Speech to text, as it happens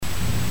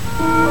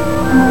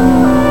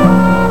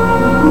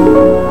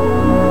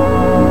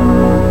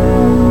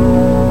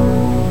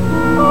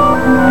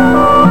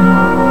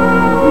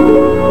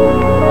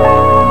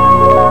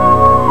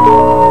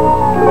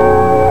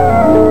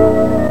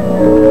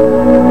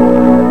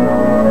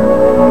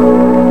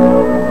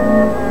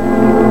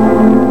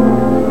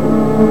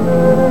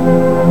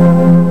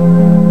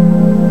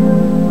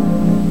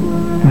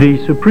The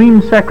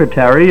Supreme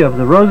Secretary of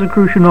the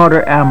Rosicrucian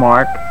Order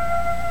Amark,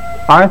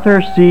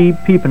 Arthur C.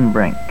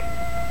 Piepenbrink.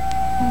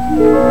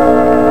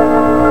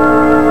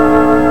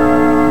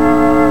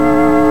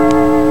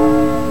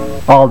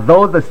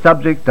 Although the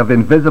subject of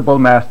invisible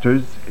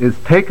masters is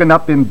taken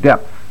up in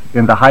depth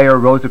in the higher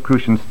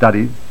Rosicrucian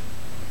studies,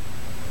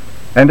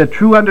 and a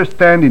true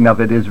understanding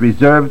of it is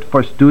reserved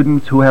for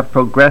students who have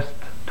progressed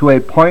to a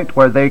point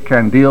where they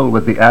can deal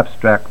with the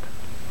abstract,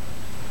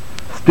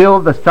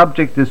 still the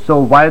subject is so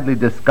widely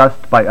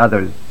discussed by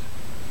others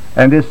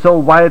and is so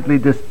widely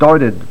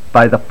distorted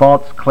by the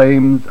false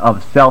claims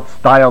of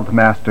self-styled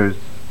masters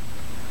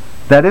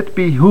that it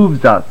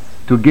behooves us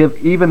to give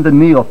even the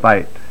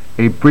neophyte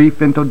a brief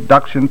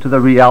introduction to the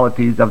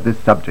realities of this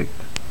subject.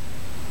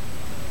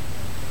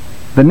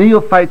 The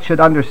neophyte should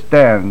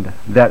understand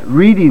that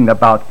reading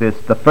about this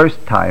the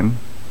first time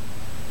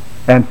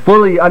and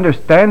fully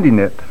understanding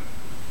it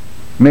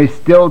may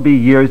still be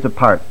years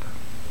apart,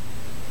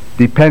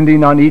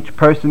 depending on each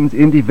person's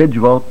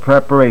individual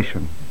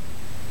preparation.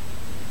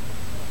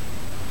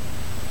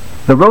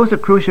 The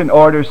Rosicrucian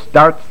order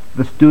starts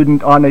the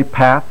student on a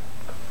path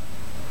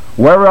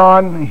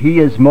whereon he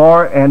is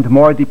more and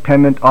more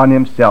dependent on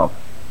himself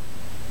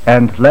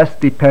and less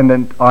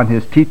dependent on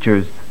his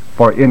teachers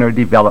for inner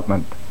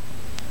development.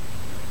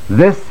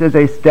 This is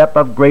a step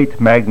of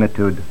great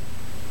magnitude,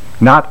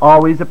 not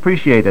always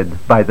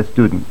appreciated by the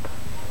student.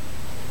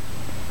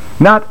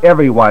 Not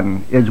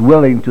everyone is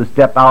willing to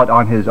step out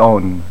on his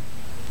own.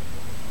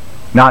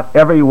 Not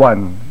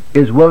everyone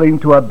is willing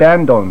to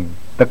abandon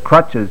the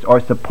crutches or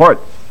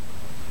supports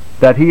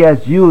that he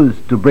has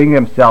used to bring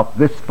himself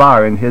this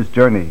far in his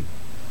journey.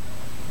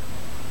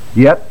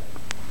 Yet,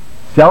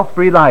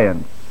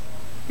 self-reliance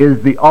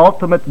is the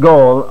ultimate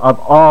goal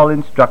of all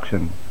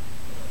instruction,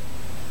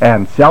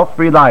 and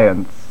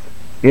self-reliance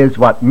is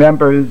what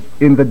members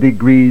in the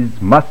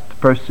degrees must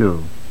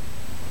pursue.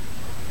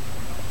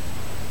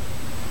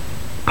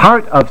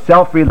 Part of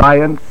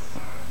self-reliance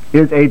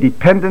is a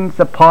dependence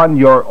upon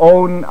your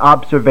own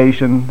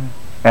observation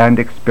and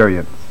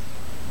experience.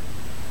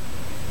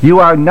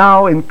 You are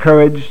now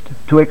encouraged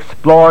to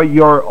explore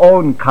your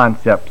own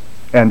concepts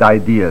and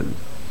ideas.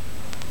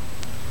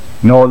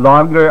 No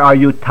longer are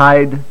you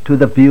tied to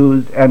the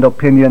views and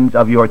opinions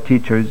of your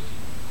teachers,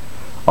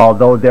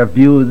 although their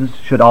views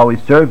should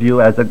always serve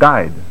you as a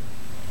guide.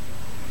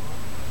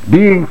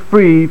 Being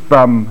free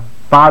from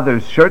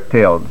father's shirt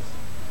tails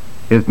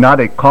is not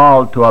a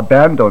call to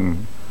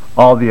abandon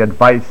all the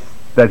advice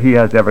that he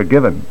has ever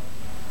given.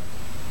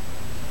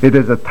 It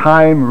is a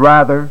time,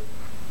 rather,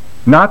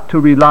 not to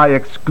rely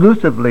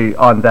exclusively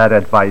on that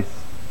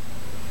advice,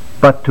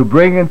 but to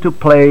bring into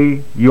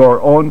play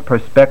your own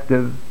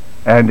perspective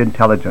and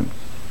intelligence.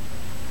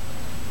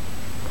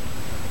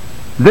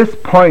 This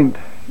point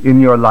in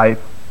your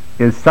life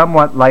is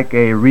somewhat like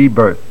a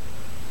rebirth.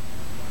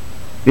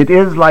 It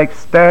is like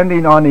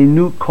standing on a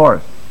new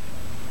course,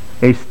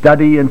 a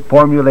study in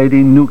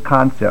formulating new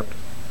concepts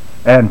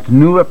and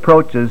new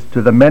approaches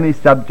to the many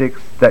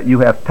subjects that you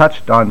have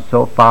touched on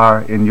so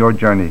far in your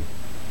journey.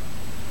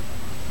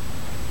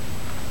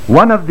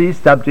 One of these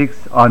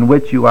subjects on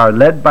which you are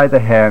led by the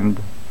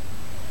hand,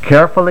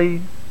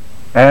 carefully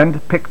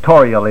and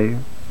pictorially,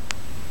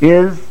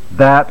 is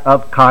that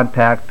of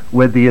contact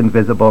with the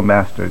invisible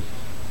masters.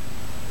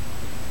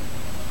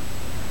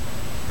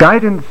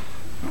 Guidance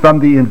from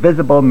the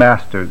invisible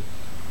masters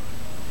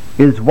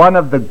is one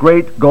of the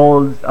great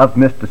goals of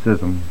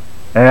mysticism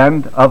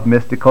and of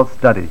mystical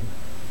study.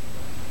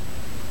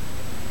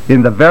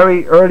 In the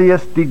very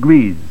earliest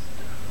degrees,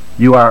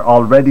 you are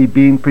already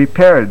being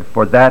prepared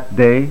for that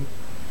day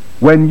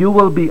when you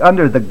will be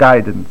under the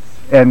guidance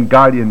and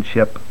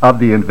guardianship of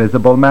the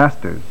invisible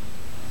masters.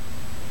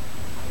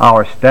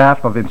 Our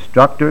staff of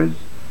instructors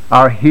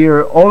are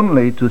here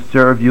only to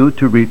serve you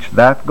to reach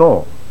that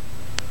goal.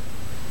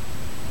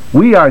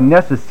 We are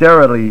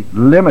necessarily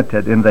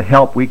limited in the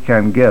help we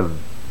can give,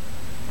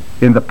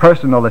 in the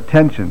personal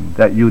attention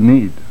that you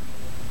need.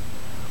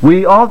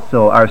 We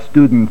also are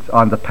students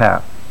on the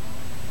path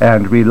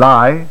and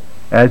rely,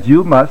 as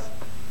you must,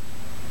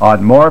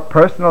 on more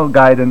personal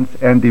guidance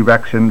and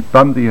direction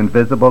from the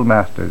invisible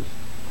masters.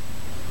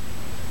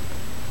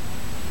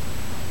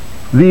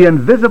 The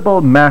invisible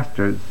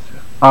masters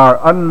are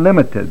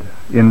unlimited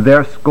in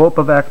their scope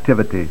of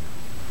activity.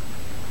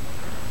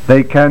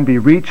 They can be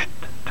reached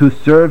to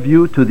serve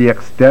you to the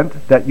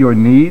extent that your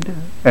need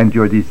and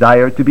your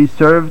desire to be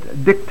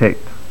served dictate.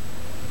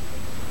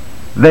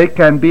 They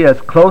can be as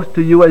close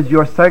to you as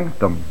your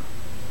sanctum,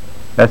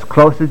 as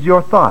close as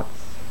your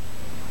thoughts,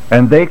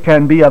 and they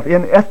can be of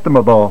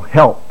inestimable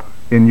help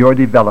in your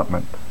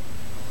development.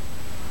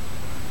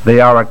 They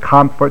are a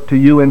comfort to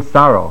you in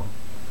sorrow,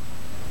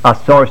 a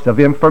source of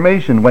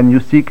information when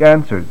you seek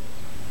answers,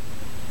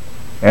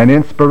 an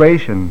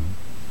inspiration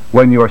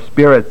when your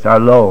spirits are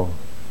low,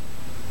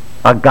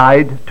 a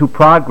guide to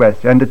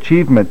progress and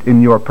achievement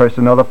in your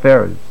personal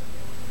affairs.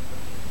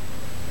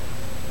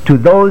 To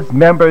those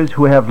members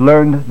who have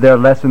learned their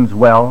lessons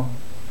well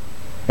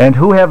and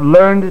who have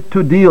learned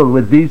to deal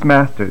with these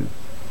masters,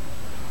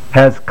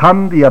 has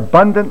come the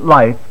abundant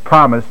life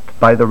promised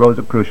by the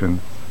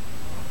Rosicrucians.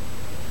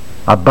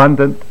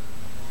 Abundant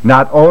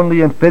not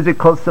only in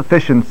physical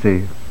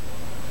sufficiency,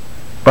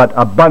 but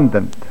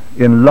abundant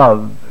in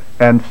love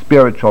and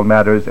spiritual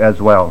matters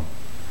as well.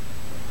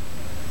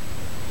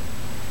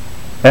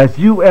 As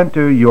you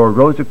enter your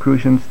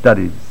Rosicrucian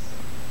studies,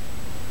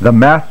 the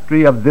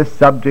mastery of this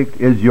subject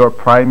is your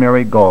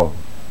primary goal.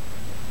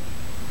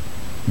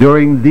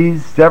 During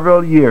these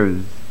several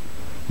years,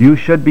 you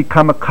should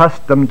become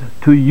accustomed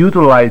to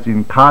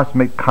utilizing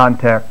cosmic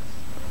contacts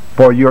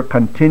for your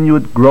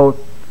continued growth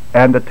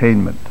and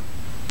attainment.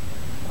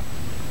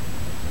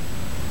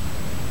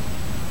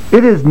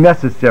 It is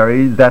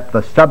necessary that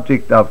the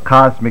subject of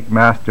cosmic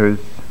masters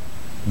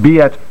be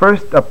at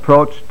first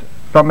approached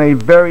from a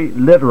very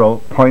literal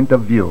point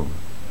of view.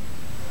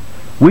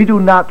 We do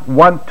not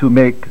want to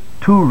make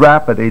too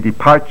rapid a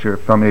departure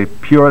from a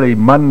purely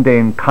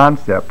mundane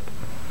concept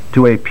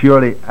to a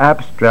purely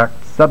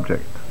abstract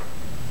subject.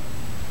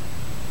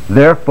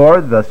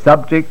 Therefore, the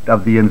subject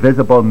of the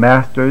invisible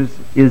masters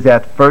is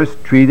at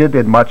first treated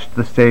in much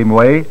the same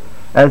way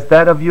as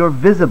that of your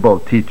visible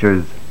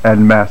teachers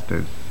and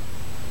masters.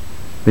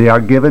 They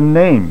are given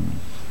names.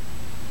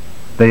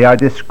 They are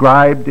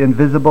described in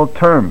visible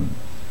terms.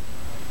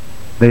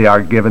 They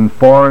are given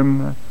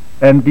form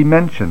and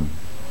dimension.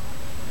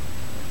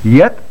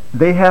 Yet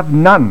they have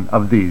none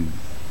of these.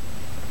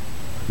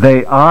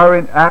 They are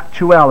in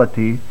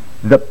actuality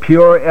the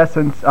pure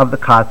essence of the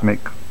cosmic,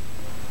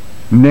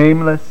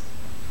 nameless,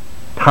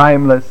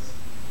 timeless,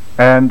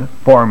 and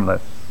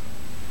formless.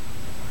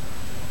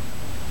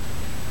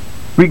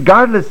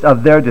 Regardless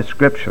of their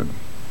description,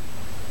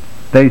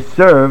 they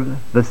serve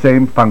the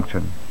same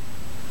function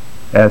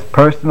as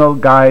personal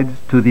guides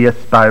to the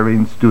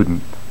aspiring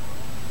student.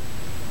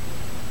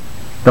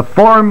 The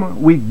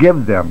form we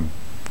give them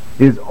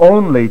is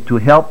only to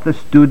help the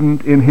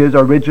student in his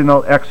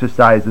original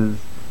exercises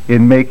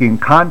in making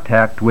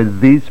contact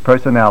with these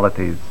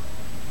personalities.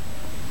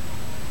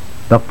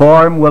 The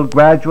form will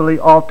gradually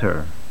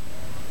alter,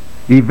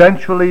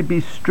 eventually be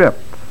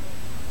stripped,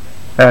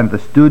 and the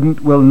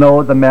student will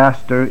know the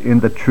master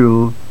in the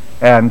true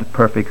and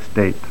perfect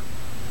state.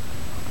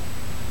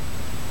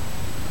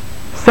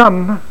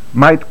 Some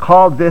might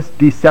call this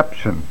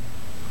deception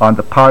on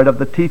the part of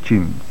the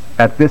teachings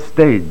at this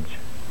stage,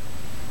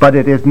 but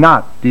it is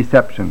not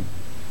deception.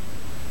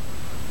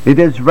 It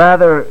is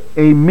rather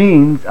a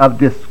means of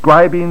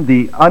describing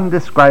the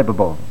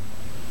undescribable,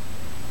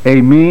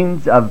 a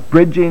means of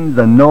bridging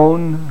the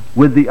known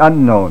with the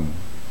unknown.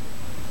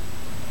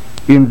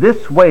 In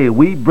this way,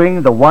 we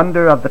bring the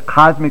wonder of the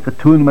cosmic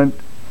attunement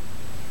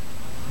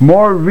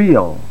more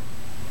real,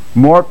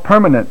 more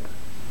permanent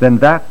than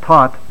that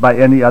taught by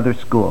any other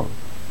school.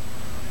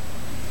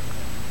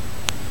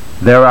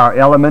 There are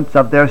elements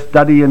of their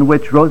study in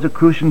which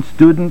Rosicrucian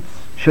students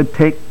should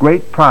take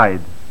great pride.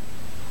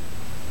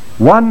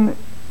 One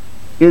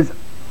is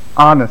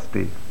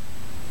honesty,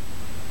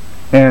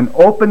 an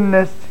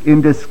openness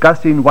in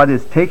discussing what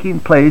is taking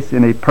place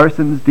in a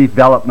person's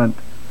development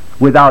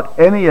without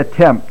any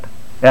attempt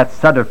at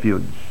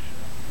subterfuge.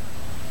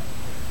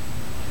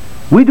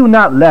 We do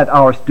not let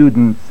our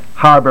students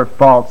harbor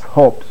false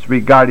hopes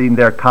regarding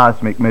their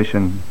cosmic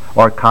mission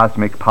or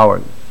cosmic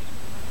powers.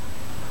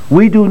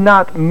 We do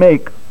not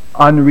make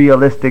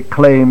unrealistic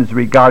claims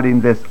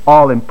regarding this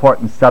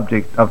all-important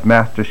subject of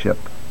mastership.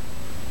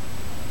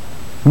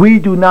 We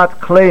do not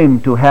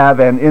claim to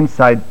have an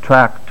inside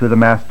track to the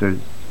masters,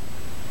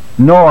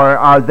 nor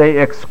are they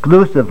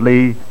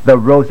exclusively the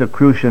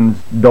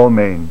Rosicrucians'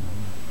 domain.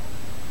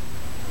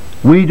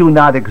 We do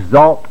not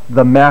exalt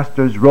the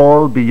master's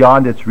role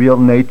beyond its real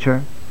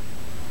nature,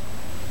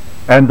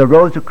 and the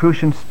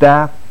Rosicrucian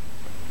staff,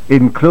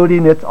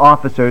 including its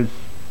officers,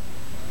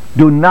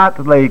 do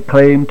not lay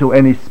claim to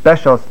any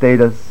special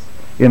status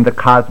in the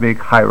cosmic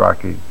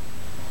hierarchy.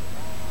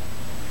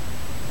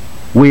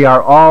 We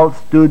are all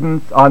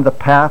students on the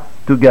path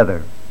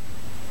together,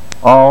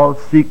 all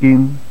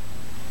seeking,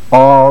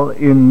 all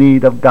in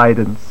need of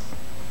guidance,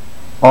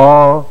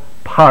 all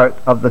part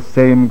of the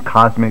same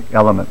cosmic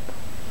element.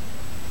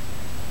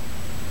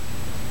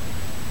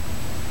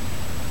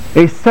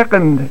 A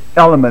second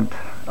element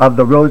of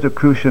the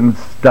Rosicrucian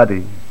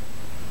study,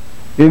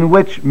 in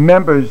which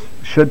members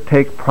should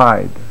take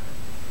pride,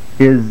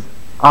 is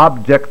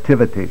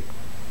objectivity.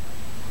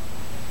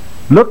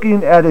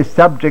 Looking at a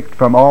subject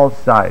from all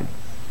sides,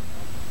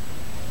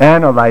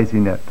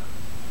 analyzing it,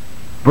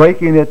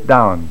 breaking it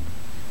down,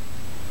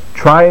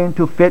 trying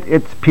to fit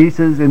its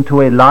pieces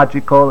into a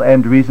logical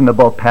and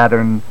reasonable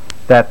pattern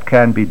that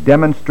can be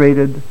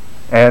demonstrated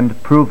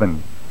and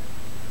proven.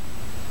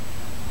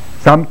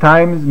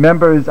 Sometimes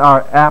members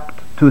are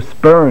apt to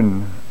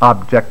spurn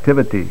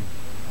objectivity.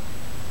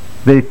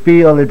 They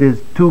feel it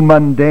is too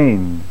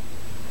mundane,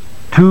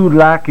 too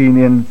lacking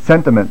in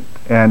sentiment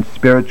and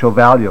spiritual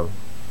value.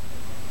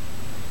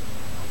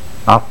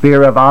 A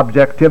fear of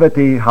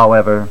objectivity,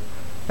 however,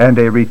 and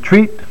a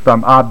retreat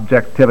from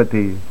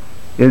objectivity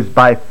is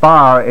by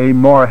far a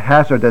more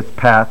hazardous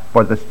path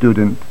for the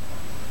student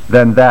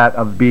than that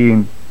of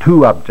being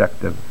too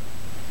objective.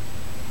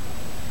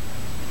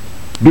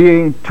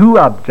 Being too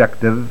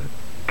objective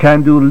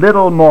can do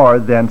little more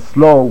than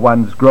slow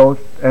one's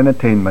growth and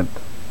attainment.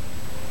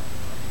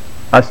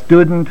 A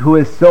student who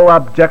is so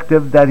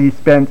objective that he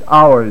spends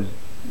hours,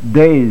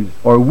 days,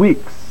 or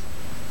weeks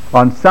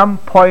on some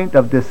point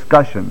of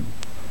discussion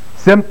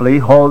simply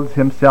holds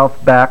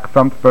himself back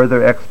from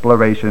further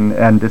exploration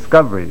and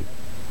discovery.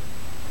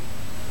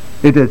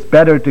 It is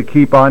better to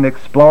keep on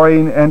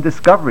exploring and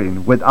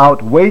discovering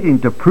without waiting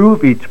to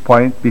prove each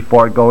point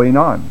before going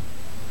on,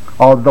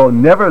 although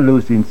never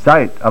losing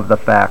sight of the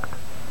fact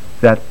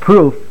that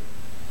proof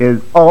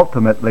is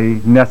ultimately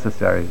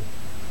necessary,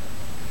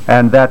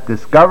 and that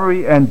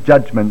discovery and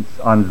judgments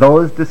on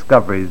those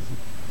discoveries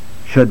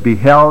should be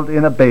held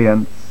in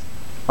abeyance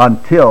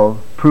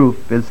until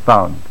proof is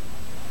found.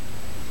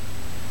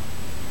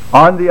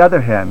 On the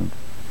other hand,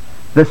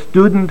 the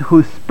student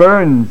who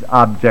spurns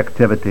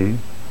objectivity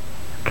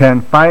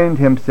can find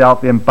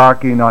himself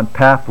embarking on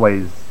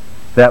pathways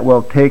that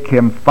will take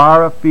him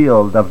far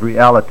afield of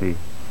reality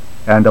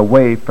and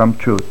away from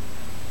truth.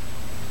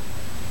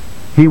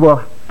 He will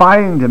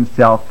find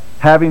himself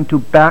having to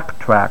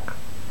backtrack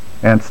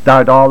and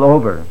start all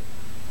over,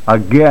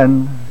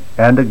 again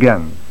and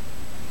again.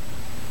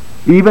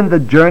 Even the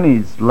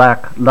journeys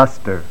lack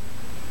luster,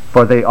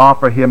 for they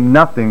offer him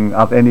nothing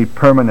of any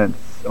permanence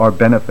or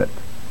benefit.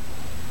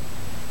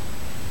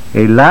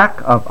 A lack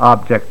of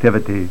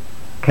objectivity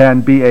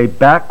can be a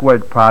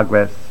backward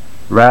progress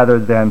rather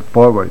than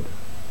forward.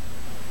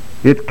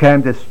 It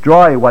can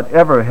destroy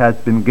whatever has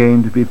been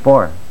gained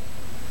before.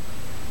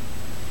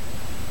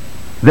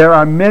 There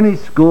are many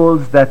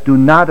schools that do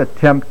not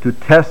attempt to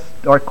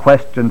test or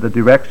question the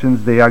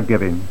directions they are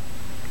giving,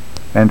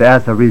 and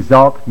as a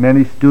result,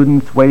 many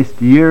students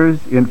waste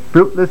years in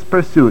fruitless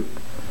pursuit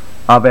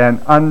of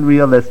an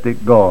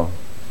unrealistic goal.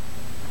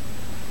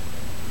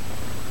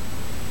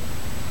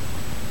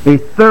 A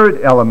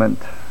third element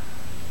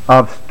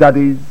of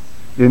studies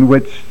in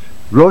which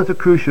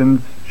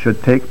Rosicrucians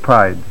should take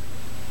pride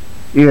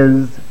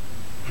is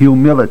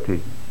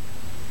humility.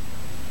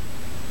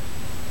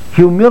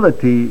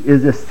 Humility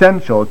is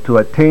essential to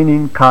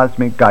attaining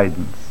cosmic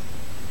guidance,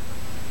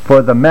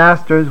 for the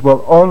masters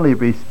will only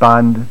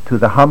respond to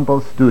the humble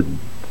student.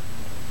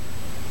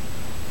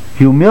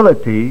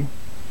 Humility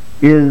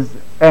is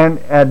an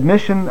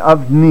admission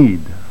of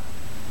need,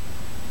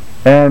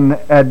 an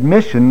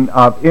admission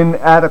of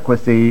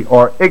inadequacy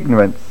or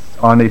ignorance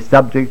on a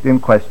subject in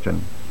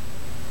question.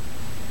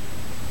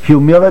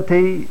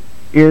 Humility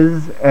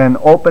is an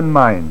open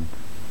mind,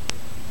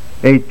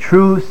 a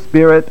true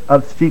spirit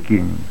of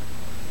seeking,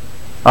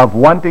 of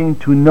wanting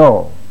to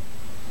know,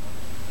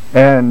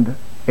 and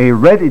a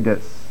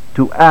readiness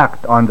to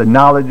act on the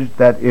knowledge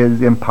that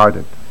is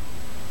imparted.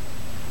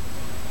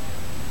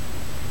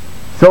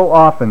 So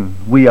often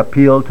we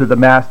appeal to the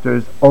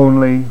masters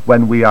only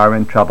when we are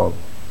in trouble,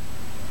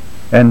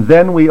 and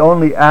then we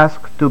only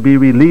ask to be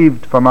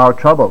relieved from our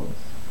troubles,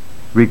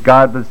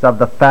 regardless of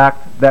the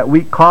fact that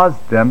we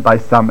caused them by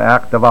some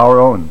act of our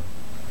own.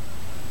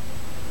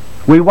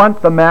 We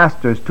want the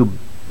masters to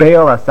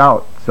bail us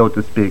out, so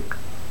to speak,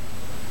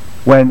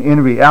 when in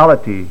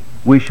reality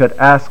we should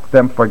ask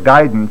them for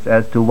guidance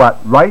as to what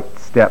right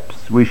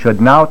steps we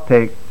should now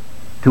take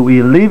to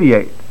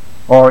alleviate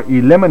or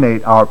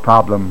eliminate our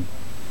problem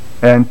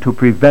and to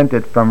prevent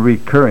it from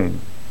recurring.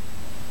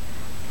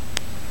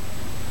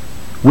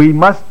 We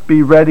must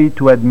be ready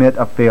to admit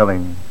a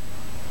failing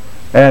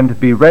and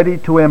be ready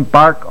to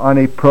embark on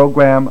a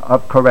program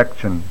of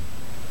correction.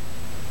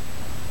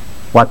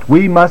 What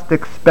we must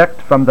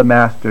expect from the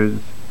masters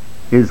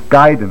is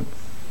guidance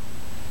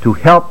to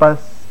help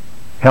us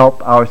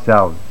help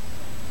ourselves,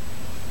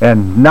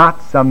 and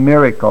not some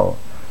miracle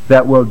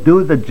that will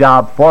do the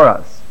job for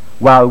us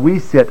while we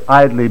sit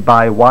idly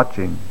by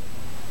watching.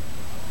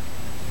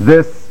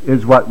 This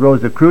is what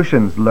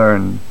Rosicrucians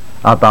learn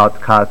about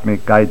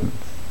cosmic guidance.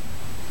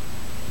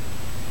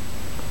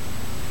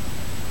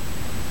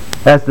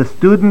 As the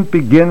student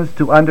begins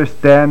to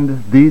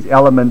understand these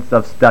elements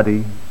of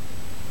study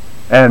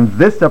and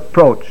this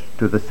approach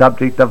to the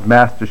subject of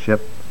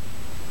mastership,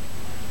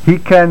 he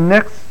can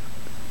next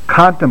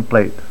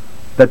contemplate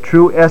the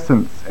true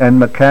essence and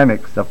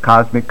mechanics of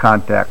cosmic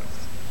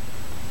contacts,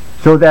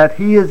 so that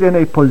he is in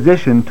a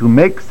position to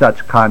make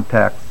such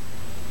contacts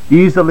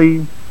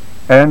easily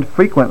and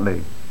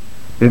frequently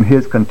in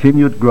his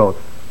continued growth.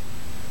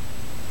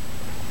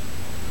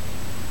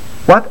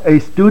 What a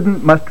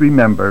student must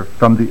remember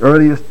from the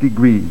earliest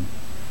degree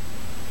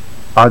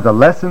are the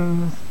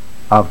lessons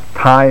of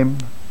time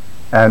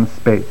and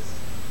space.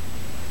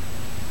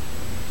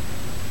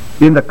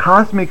 In the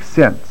cosmic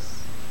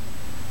sense,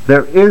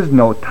 there is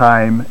no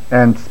time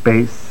and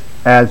space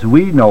as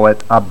we know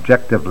it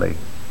objectively.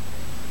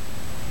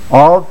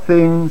 All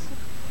things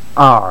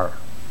are.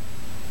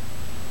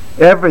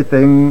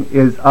 Everything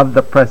is of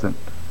the present.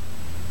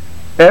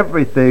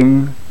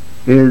 Everything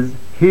is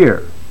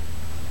here.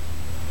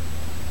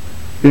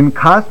 In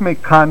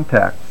cosmic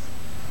contacts,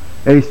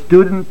 a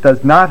student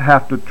does not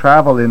have to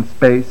travel in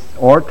space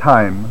or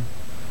time,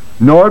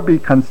 nor be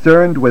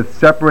concerned with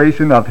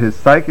separation of his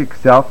psychic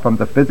self from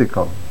the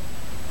physical.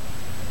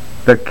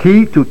 The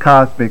key to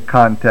cosmic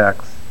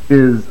contacts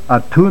is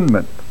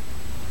attunement.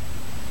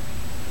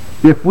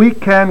 If we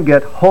can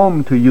get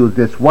home to you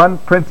this one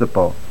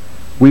principle,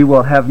 we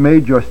will have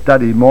made your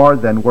study more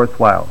than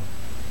worthwhile.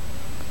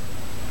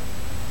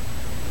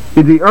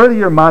 In the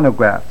earlier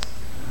monographs,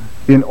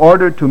 in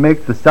order to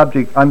make the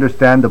subject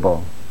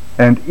understandable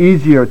and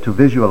easier to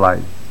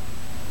visualize,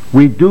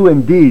 we do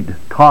indeed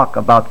talk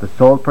about the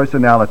soul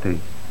personality,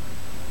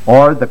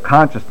 or the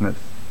consciousness,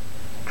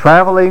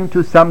 traveling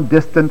to some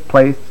distant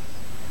place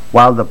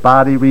while the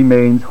body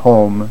remains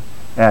home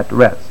at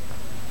rest.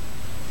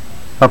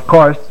 Of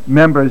course,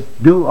 members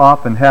do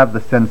often have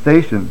the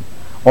sensation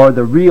or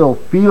the real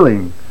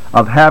feeling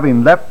of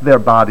having left their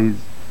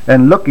bodies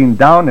and looking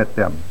down at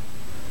them,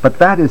 but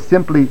that is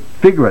simply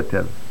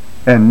figurative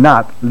and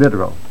not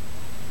literal.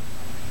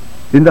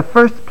 In the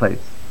first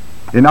place,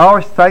 in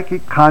our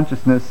psychic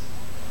consciousness,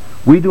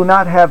 we do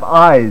not have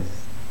eyes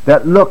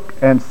that look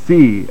and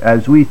see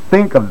as we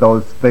think of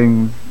those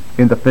things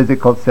in the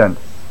physical sense.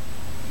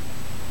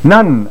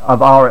 None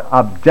of our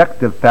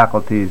objective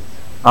faculties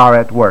are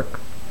at work.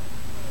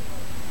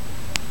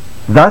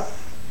 Thus,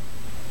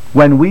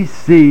 when we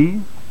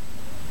see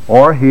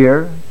or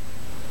hear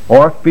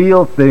or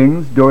feel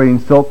things during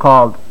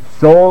so-called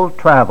soul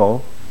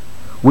travel,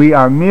 we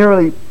are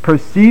merely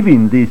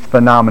perceiving these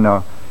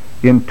phenomena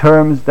in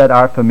terms that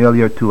are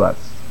familiar to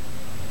us.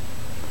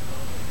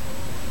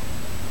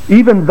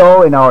 Even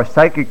though in our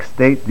psychic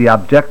state the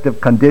objective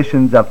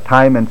conditions of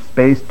time and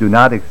space do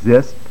not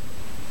exist,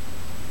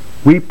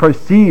 we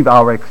perceive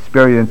our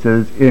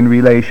experiences in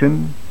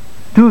relation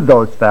to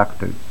those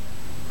factors.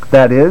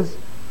 That is,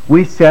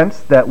 we sense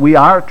that we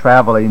are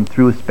traveling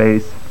through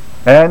space,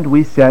 and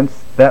we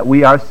sense that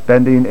we are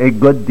spending a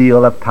good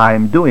deal of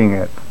time doing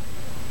it.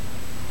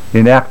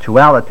 In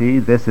actuality,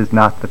 this is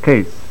not the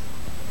case.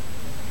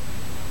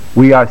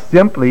 We are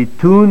simply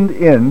tuned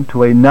in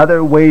to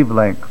another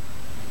wavelength,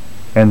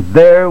 and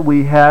there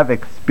we have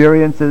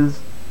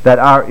experiences that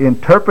are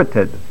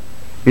interpreted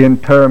in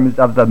terms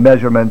of the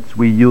measurements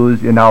we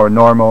use in our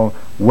normal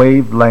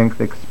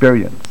wavelength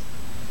experience.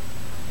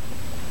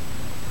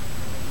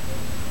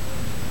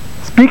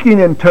 Speaking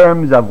in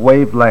terms of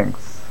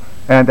wavelengths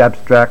and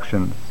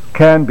abstractions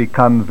can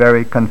become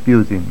very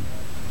confusing,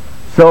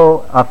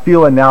 so a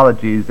few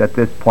analogies at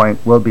this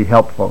point will be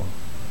helpful.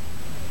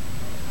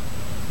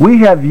 We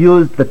have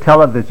used the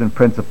television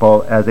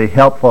principle as a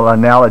helpful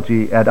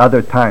analogy at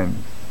other times.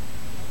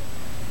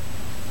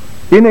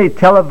 In a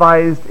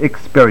televised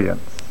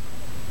experience,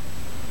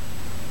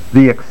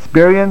 the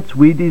experience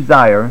we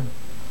desire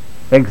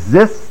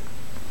exists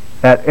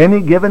at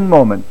any given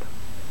moment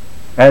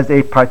as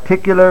a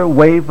particular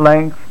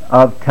wavelength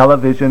of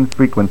television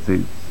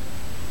frequencies.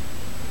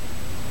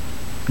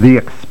 The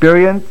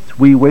experience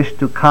we wish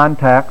to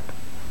contact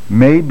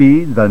may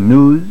be the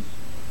news,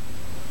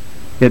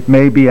 it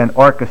may be an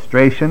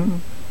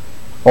orchestration,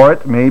 or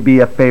it may be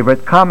a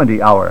favorite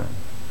comedy hour.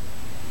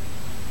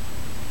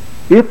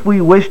 If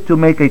we wish to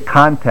make a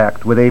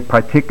contact with a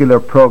particular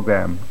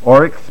program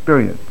or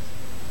experience,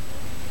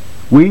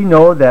 we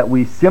know that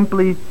we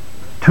simply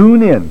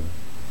tune in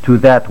to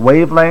that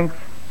wavelength,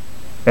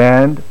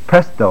 and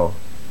presto,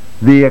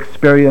 the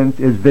experience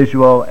is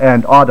visual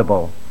and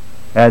audible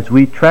as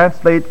we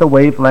translate the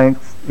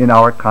wavelengths in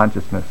our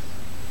consciousness.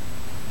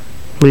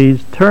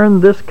 Please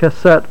turn this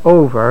cassette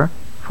over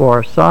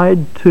for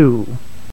side 2.